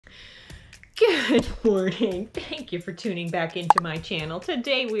Good morning. Thank you for tuning back into my channel.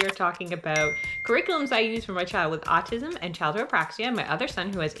 Today we are talking about curriculums I use for my child with autism and childhood apraxia, my other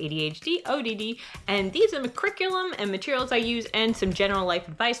son who has ADHD, ODD, and these are the curriculum and materials I use and some general life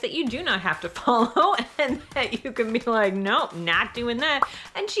advice that you do not have to follow and that you can be like, nope, not doing that,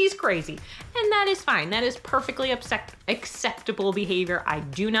 and she's crazy. And that is fine. That is perfectly acceptable behavior. I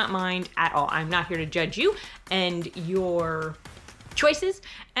do not mind at all. I'm not here to judge you and your choices,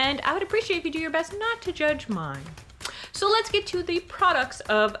 and I would appreciate if you do your best not to judge mine. So let's get to the products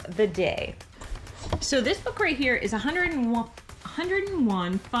of the day. So this book right here is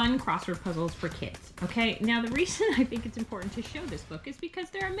 101 fun crossword puzzles for kids. Okay, now the reason I think it's important to show this book is because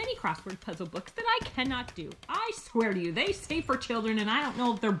there are many crossword puzzle books that I cannot do. I swear to you, they say for children, and I don't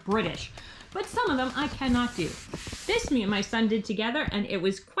know if they're British, but some of them I cannot do. This me and my son did together, and it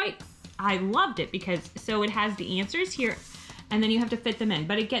was I loved it because, so it has the answers here, and then you have to fit them in,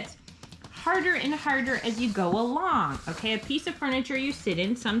 but it gets harder and harder as you go along, okay? A piece of furniture you sit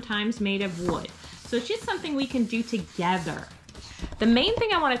in, sometimes made of wood. So it's just something we can do together. The main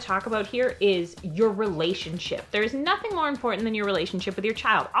thing I want to talk about here is your relationship. There's nothing more important than your relationship with your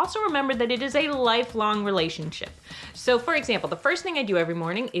child. Also remember that it is a lifelong relationship. So for example, the first thing I do every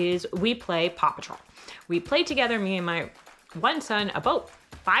morning is we play Paw Patrol. We play together, me and my one son, about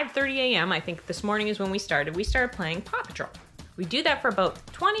 5:30 a.m. I think this morning is when we started playing Paw Patrol. We do that for about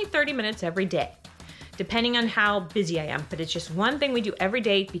 20-30 minutes every day, depending on how busy I am. But it's just one thing we do every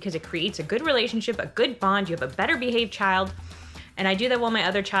day because it creates a good relationship, a good bond. You have a better behaved child. And I do that while my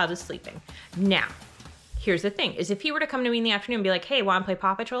other child is sleeping. Now, here's the thing, is if he were to come to me in the afternoon and be like, hey, want to play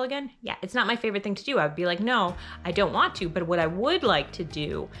Paw Patrol again? Yeah, it's not my favorite thing to do. I would be like, no, I don't want to. But what I would like to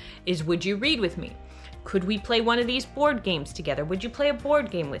do is, would you read with me? Could we play one of these board games together? Would you play a board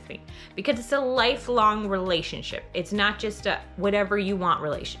game with me? Because it's a lifelong relationship. It's not just a whatever you want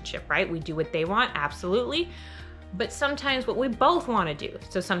relationship, right? We do what they want, absolutely. But sometimes what we both want to do.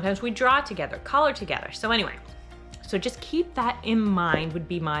 So sometimes we draw together, color together. So anyway, so just keep that in mind would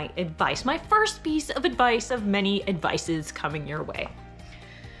be my advice. My first piece of advice of many advices coming your way.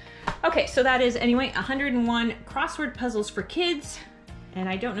 Okay, so that is anyway, 101 crossword puzzles for kids. And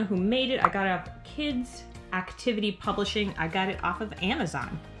I don't know who made it. I got it off Kids Activity Publishing. I got it off of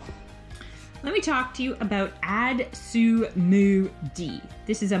Amazon. Let me talk to you about Add Su Mu D.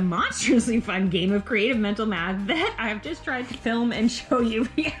 This is a monstrously fun game of creative mental math that I've just tried to film and show you.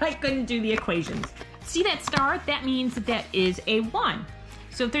 I couldn't do the equations. See that star? That means that is a 1.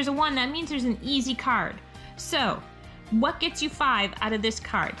 So if there's a 1, that means there's an easy card. So what gets you 5 out of this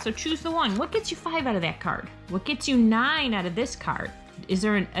card? So choose the 1. What gets you 5 out of that card? What gets you 9 out of this card? Is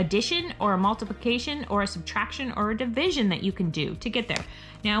there an addition or a multiplication or a subtraction or a division that you can do to get there?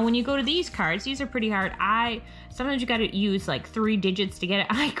 Now, when you go to these cards, these are pretty hard. Sometimes you got to use like 3 digits to get it.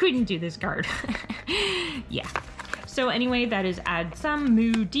 I couldn't do this card. Yeah. So anyway, that is Add Some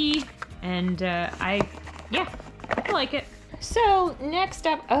Mu D, and I like it. So next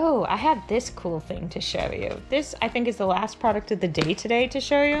up, oh, I have this cool thing to show you. This, I think, is the last product of the day today to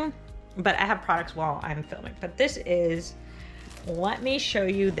show you, but I have products while I'm filming. But this is, let me show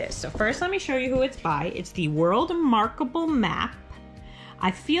you this. So first, let me show you who it's by. It's the World Markable Map.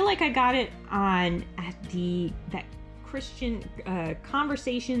 I feel like I got it at that Christian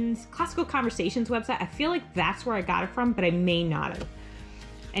Classical Conversations website. I feel like that's where I got it from, but I may not have.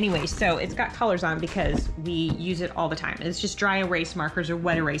 Anyway, so it's got colors on because we use it all the time. It's just dry erase markers or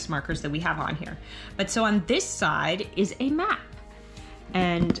wet erase markers that we have on here. But so on this side is a map,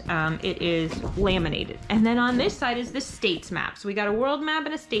 and it is laminated. And then on this side is the states map. So we got a world map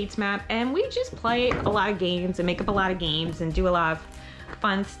and a states map, and we just play a lot of games and make up a lot of games and do a lot of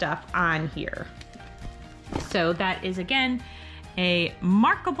fun stuff on here. So that is, again, a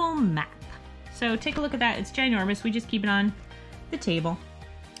markable map. So take a look at that. It's ginormous. We just keep it on the table.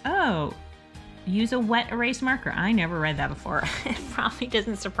 Oh, use a wet erase marker. I never read that before. It probably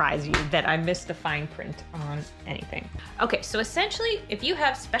doesn't surprise you that I missed the fine print on anything. Okay, so essentially, if you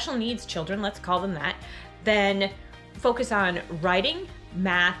have special needs children, let's call them that, then focus on writing,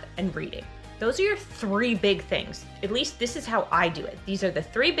 math, and reading. Those are your 3 big things. At least this is how I do it. These are the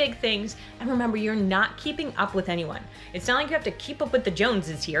 3 big things. And remember, you're not keeping up with anyone. It's not like you have to keep up with the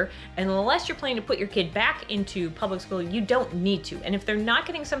Joneses here. And unless you're planning to put your kid back into public school, you don't need to. And if they're not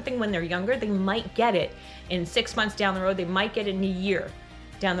getting something when they're younger, they might get it in 6 months down the road. They might get it in a year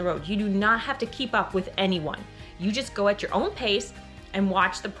down the road. You do not have to keep up with anyone. You just go at your own pace and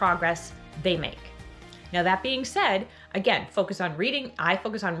watch the progress they make. Now, that being said, again, focus on reading. I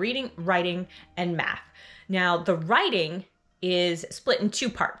focus on reading, writing, and math. Now, the writing is split in 2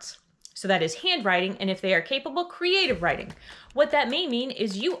 parts. So that is handwriting, and if they are capable, creative writing. What that may mean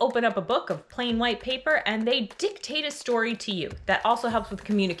is you open up a book of plain white paper and they dictate a story to you. That also helps with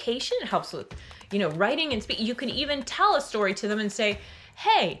communication. It helps with, writing and speaking. You can even tell a story to them and say,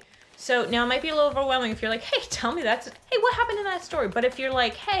 hey, so now it might be a little overwhelming if you're like, hey, tell me that. Hey, what happened in that story? But if you're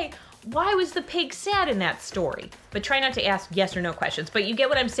like, hey, why was the pig sad in that story? But try not to ask yes or no questions. But you get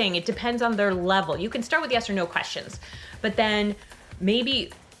what I'm saying. It depends on their level. You can start with yes or no questions, but then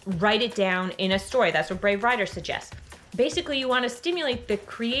maybe write it down in a story. That's what Brave Writer suggests. Basically, you want to stimulate the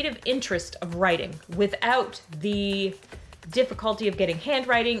creative interest of writing without the difficulty of getting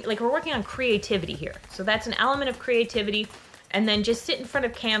handwriting. Like, we're working on creativity here. So that's an element of creativity. And then just sit in front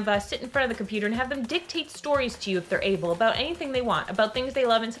of Canva, sit in front of the computer, and have them dictate stories to you if they're able, about anything they want, about things they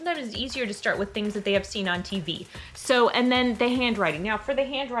love. And sometimes it's easier to start with things that they have seen on TV. So, and then the handwriting. Now, for the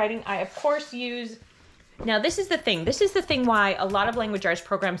handwriting, I, of course, use... Now, this is the thing. This is the thing why a lot of language arts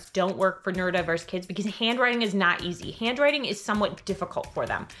programs don't work for neurodiverse kids, because handwriting is not easy. Handwriting is somewhat difficult for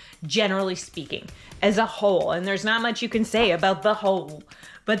them, generally speaking, as a whole. And there's not much you can say about the whole.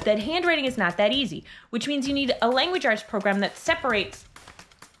 But that handwriting is not that easy, which means you need a language arts program that separates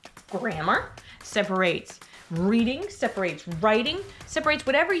grammar, separates reading, separates writing, separates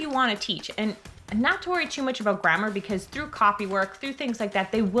whatever you want to teach. And not to worry too much about grammar, because through copy work, through things like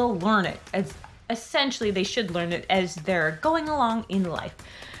that, they will learn it. Essentially, they should learn it as they're going along in life.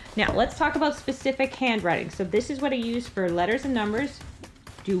 Now, let's talk about specific handwriting. So this is what I use for letters and numbers.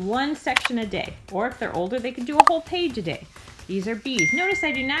 Do one section a day. Or if they're older, they can do a whole page a day. These are B's. Notice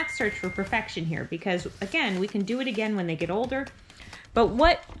I do not search for perfection here, because, again, we can do it again when they get older. But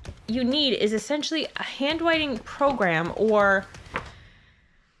what you need is essentially a handwriting program, or...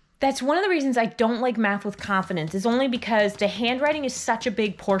 That's one of the reasons I don't like math with confidence, is only because the handwriting is such a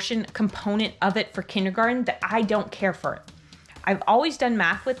big component of it for kindergarten, that I don't care for it. I've always done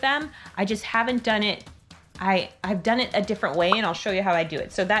math with them. I just haven't done it. I've done it a different way, and I'll show you how I do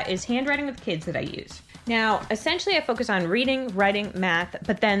it. So that is handwriting with kids that I use. Now, essentially, I focus on reading, writing, math,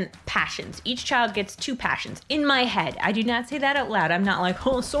 but then passions. Each child gets 2 passions in my head. I do not say that out loud. I'm not like,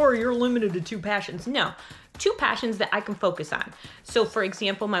 oh, sorry, you're limited to 2 passions. No. 2 passions that I can focus on. So for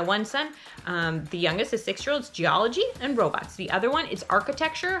example, my one son, the youngest is 6-year-old, it's geology and robots. The other one is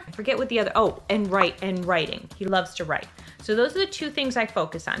architecture. I forget what the other, and writing. He loves to write. So those are the 2 things I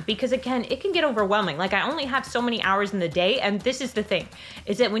focus on, because again, it can get overwhelming. Like, I only have so many hours in the day, and this is the thing,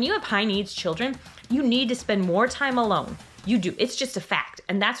 is that when you have high needs children, you need to spend more time alone. You do. It's just a fact.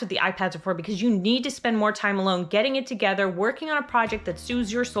 And that's what the iPads are for, because you need to spend more time alone, getting it together, working on a project that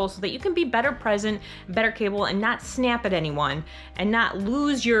soothes your soul so that you can be better present, better capable, and not snap at anyone and not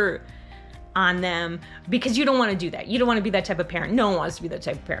lose your on them, because you don't want to do that. You don't want to be that type of parent. No one wants to be that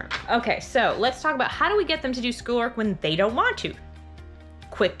type of parent. Okay, so let's talk about how do we get them to do schoolwork when they don't want to.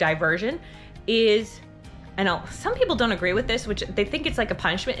 Quick diversion is... I know some people don't agree with this, which they think it's like a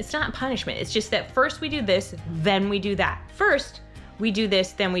punishment. It's not punishment. It's just that first we do this, then we do that. First we do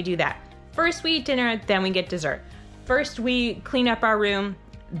this, then we do that. First we eat dinner, then we get dessert. First we clean up our room,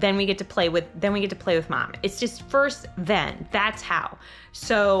 then we get to play with mom. It's just first, then. That's how.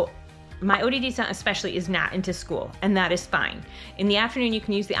 So my ODD son especially is not into school, and that is fine. In the afternoon you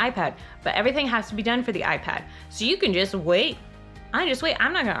can use the iPad, but everything has to be done for the iPad. So you can just wait. I'm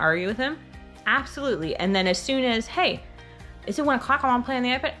not gonna argue with him. Absolutely. And then as soon as, hey, is it 1 o'clock? I want to play on the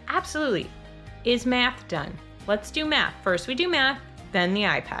iPad? Absolutely. Is math done? Let's do math. First we do math, then the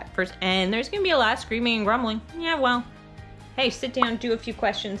iPad. First, and there's going to be a lot of screaming and grumbling. Yeah, well, hey, sit down, do a few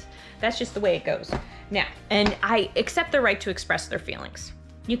questions. That's just the way it goes. Now, and I accept their right to express their feelings.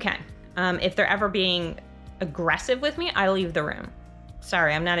 You can. If they're ever being aggressive with me, I leave the room.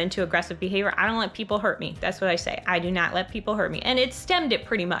 Sorry, I'm not into aggressive behavior. I don't let people hurt me. That's what I say. I do not let people hurt me. And it stemmed it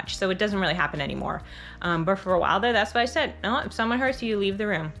pretty much, so it doesn't really happen anymore. But for a while there, that's what I said. No, if someone hurts you, you leave the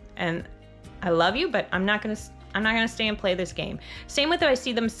room. And I love you, but I'm not gonna stay and play this game. Same with if I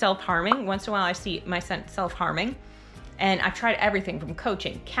see them self-harming. Once in a while I see my son self-harming. And I've tried everything from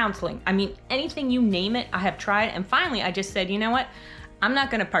coaching, counseling. I mean, anything you name it, I have tried. And finally, I just said, you know what? I'm not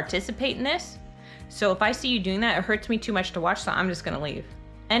gonna participate in this. So if I see you doing that, it hurts me too much to watch, so I'm just gonna leave.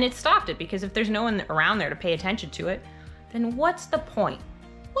 And it stopped it, because if there's no one around there to pay attention to it, then what's the point?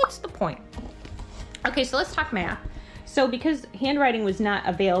 What's the point? Okay, so let's talk math. So because handwriting was not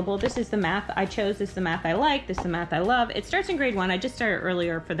available, this is the math I chose, this is the math I like, this is the math I love. It starts in grade 1. I just started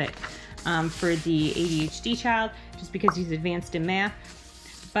earlier for the ADHD child, just because he's advanced in math.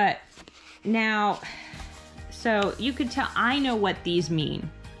 But now, so you could tell, I know what these mean.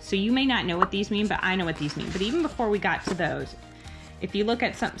 So you may not know what these mean, but I know what these mean. But even before we got to those, if you look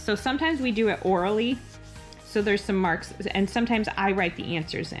at so sometimes we do it orally. So there's some marks, and sometimes I write the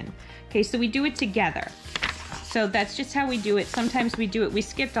answers in. Okay, so we do it together. So that's just how we do it. Sometimes we do it, we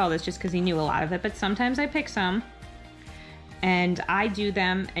skipped all this just because he knew a lot of it, but sometimes I pick some and I do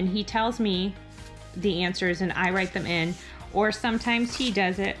them and he tells me the answers and I write them in, or sometimes he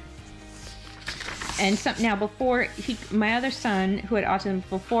does it. And now before my other son who had autism,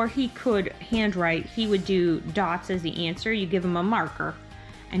 before he could handwrite, he would do dots as the answer. You give him a marker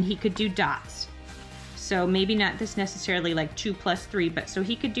and he could do dots. So maybe not this necessarily like 2 plus 3, but so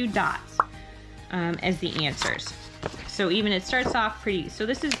he could do dots as the answers. So even it starts off pretty, so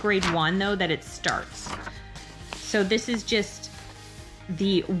this is grade 1 though that it starts. So this is just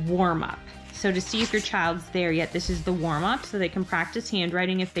the warm-up. So to see if your child's there yet, this is the warm-up so they can practice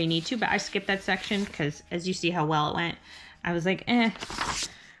handwriting if they need to, but I skipped that section because as you see how well it went, I was like,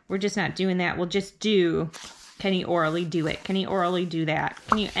 we're just not doing that. We'll just do, can he orally do it? Can he orally do that?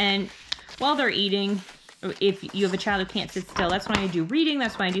 And while they're eating, if you have a child who can't sit still, that's when I do reading.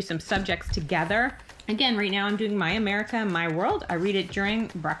 That's when I do some subjects together. Again, right now I'm doing My America, My World. I read it during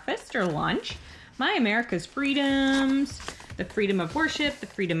breakfast or lunch. My America's freedoms, the freedom of worship, the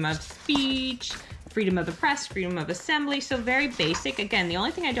freedom of speech, freedom of the press, freedom of assembly. So very basic. Again, the only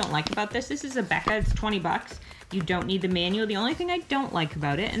thing I don't like about this is a Becca, it's 20 bucks. You don't need the manual. The only thing I don't like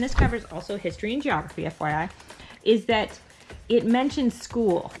about it, and this covers also history and geography, FYI, is that it mentions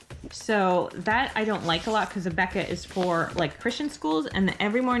school. So that I don't like a lot because Becca is for like Christian schools, and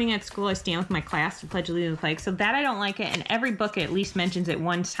every morning at school I stand with my class to pledge allegiance to the flag. So that I don't like it, and every book at least mentions it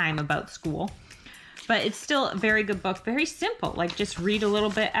one time about school. But it's still a very good book, very simple. Like just read a little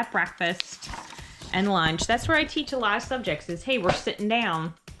bit at breakfast and lunch. That's where I teach a lot of subjects is, hey, we're sitting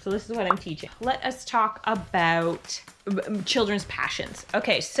down. So this is what I'm teaching. Let us talk about children's passions.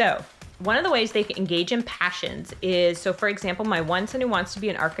 Okay, so one of the ways they can engage in passions is, so for example, my one son who wants to be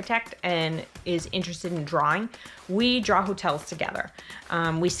an architect and is interested in drawing, we draw hotels together.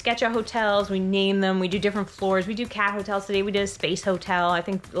 We sketch out hotels, we name them, we do different floors, we do cat hotels. Today we did a space hotel. I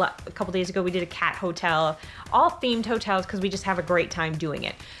think a couple days ago we did a cat hotel, all themed hotels because we just have a great time doing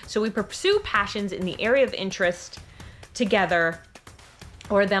it. So we pursue passions in the area of interest together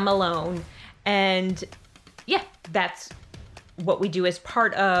or them alone. And yeah, that's what we do as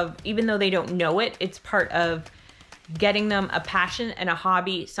part of, even though they don't know it, it's part of getting them a passion and a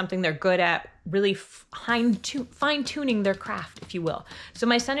hobby, something they're good at, really fine-tuning their craft, if you will. So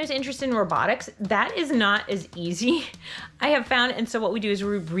my son is interested in robotics. That is not as easy, I have found. And so what we do is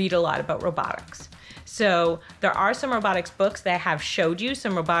we read a lot about robotics. So there are some robotics books that I have showed you,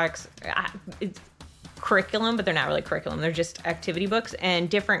 some robotics curriculum, but they're not really curriculum. They're just activity books and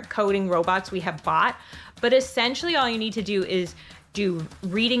different coding robots we have bought. But essentially all you need to do is do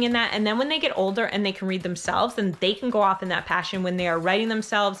reading in that. And then when they get older and they can read themselves, then they can go off in that passion. When they are writing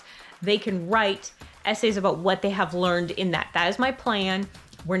themselves, they can write essays about what they have learned in that. That is my plan.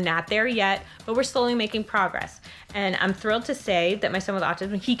 We're not there yet, but we're slowly making progress. And I'm thrilled to say that my son with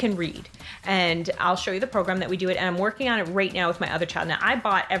autism, he can read. And I'll show you the program that we do it. And I'm working on it right now with my other child. Now, I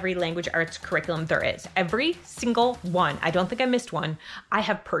bought every language arts curriculum there is. Every single one. I don't think I missed one. I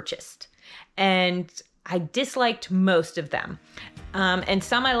have purchased. And I disliked most of them. And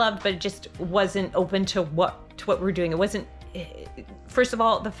some I loved, but it just wasn't open to what we're doing. It wasn't, first of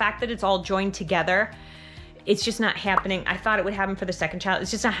all, the fact that it's all joined together, it's just not happening. I thought it would happen for the second child. It's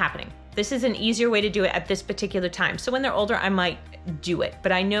just not happening. This is an easier way to do it at this particular time. So when they're older, I might do it.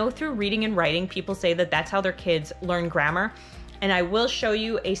 But I know through reading and writing, people say that that's how their kids learn grammar. And I will show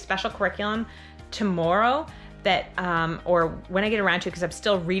you a special curriculum tomorrow that, or when I get around to it, because I'm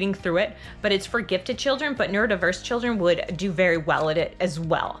still reading through it, but it's for gifted children, but neurodiverse children would do very well at it as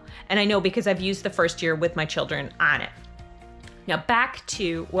well. And I know because I've used the first year with my children on it. Now back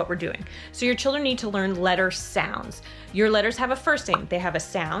to what we're doing. So your children need to learn letter sounds. Your letters have a first name. They have a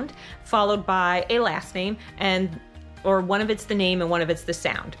sound followed by a last name, and or one of it's the name and one of it's the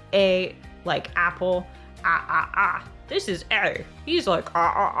sound. A, like apple, ah. This is A. He's like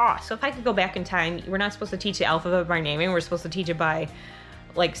ah. So if I could go back in time, we're not supposed to teach the alphabet by naming. We're supposed to teach it by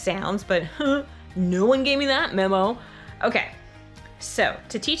like sounds, but no one gave me that memo. Okay. So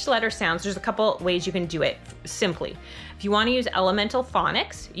to teach letter sounds, there's a couple ways you can do it simply. If you want to use elemental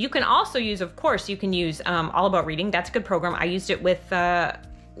phonics, you can also use, of course, you can use All About Reading. That's a good program. I used it with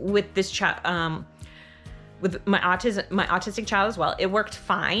this child, with my autistic child as well. It worked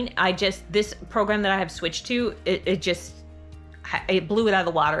fine. This program that I have switched to, it blew it out of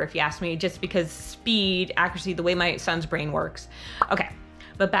the water, if you ask me, just because speed, accuracy, the way my son's brain works. Okay.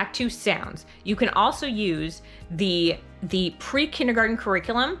 But back to sounds. You can also use the pre-kindergarten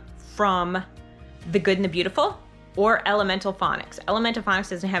curriculum from The Good and the Beautiful. or Elemental Phonics. Elemental Phonics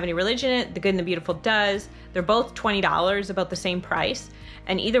doesn't have any religion in it. The Good and the Beautiful does. They're both $20, about the same price.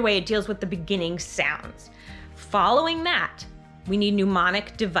 And either way, it deals with the beginning sounds. Following that, we need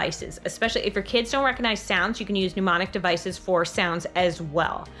mnemonic devices. Especially if your kids don't recognize sounds, you can use mnemonic devices for sounds as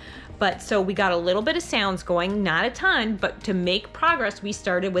well. But so we got a little bit of sounds going, not a ton, but to make progress, we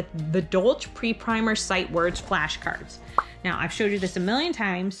started with the Dolch Pre-Primer Sight Words flashcards. Now, I've showed you this a million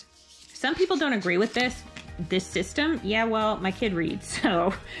times. Some people don't agree with this system. Yeah, well, my kid reads,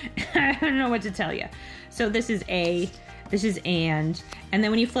 so I don't know what to tell you. So this is A, this is and then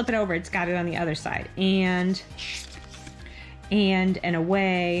when you flip it over, it's got it on the other side. And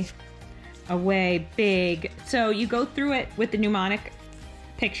away, big. So you go through it with the mnemonic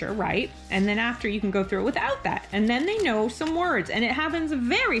picture, right? And then after you can go through it without that. And then they know some words, and it happens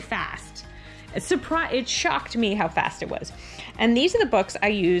very fast. It shocked me how fast it was. And these are the books I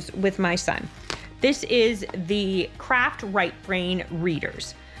use with my son. This is the Craft Right Brain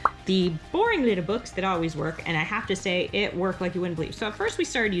Readers. The boring little books that always work, and I have to say it worked like you wouldn't believe. So at first we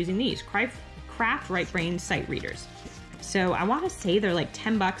started using these Craft Right Brain Sight Readers. So I want to say they're like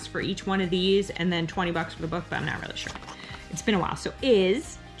 10 bucks for each one of these and then 20 bucks for the book, but I'm not really sure. It's been a while. So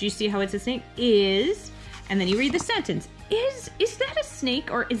is, do you see how it's a snake? Is, and then you read the sentence. Is that a snake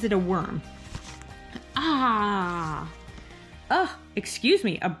or is it a worm? Ah. Oh, excuse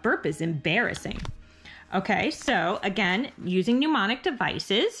me, a burp is embarrassing. Okay, so again, using mnemonic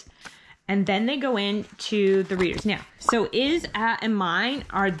devices, and then they go into the readers. Now, so is, and mine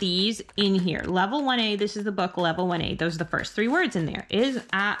are these in here. Level 1A, this is the book, level 1A. Those are the first 3 words in there. Is,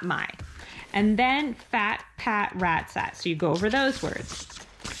 my. And then fat, pat, rat, sat. So you go over those words.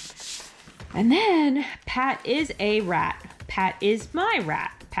 And then Pat is a rat. Pat is my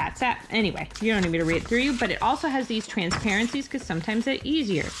rat. Pat, sat. Anyway, you don't need me to read it through you, but it also has these transparencies because sometimes they're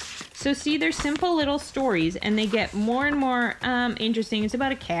easier. So see, they're simple little stories, and they get more and more interesting. It's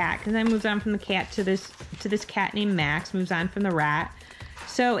about a cat, because then moves on from the cat to this cat named Max, moves on from the rat.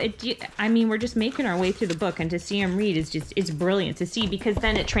 So I mean, we're just making our way through the book, and to see him read is just, it's brilliant to see, because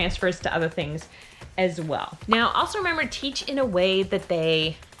then it transfers to other things as well. Now, also remember, teach in a way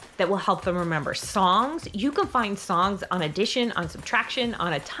that will help them remember. Songs, you can find songs on addition, on subtraction,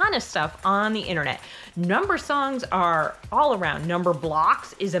 on a ton of stuff on the internet. Number songs are all around. Number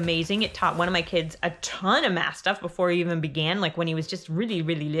blocks is amazing. It taught one of my kids a ton of math stuff before he even began, like when he was just really,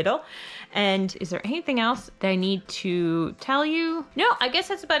 really little. And is there anything else that I need to tell you? No, I guess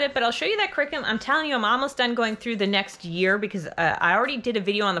that's about it, but I'll show you that curriculum. I'm telling you, I'm almost done going through the next year, because I already did a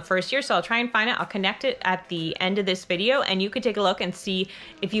video on the first year, so I'll try and find it. I'll connect it at the end of this video, and you could take a look and see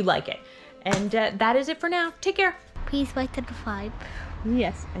if you like it. And that is it for now. Take care. Please like and subscribe.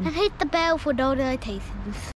 Yes. And hit the bell for notifications.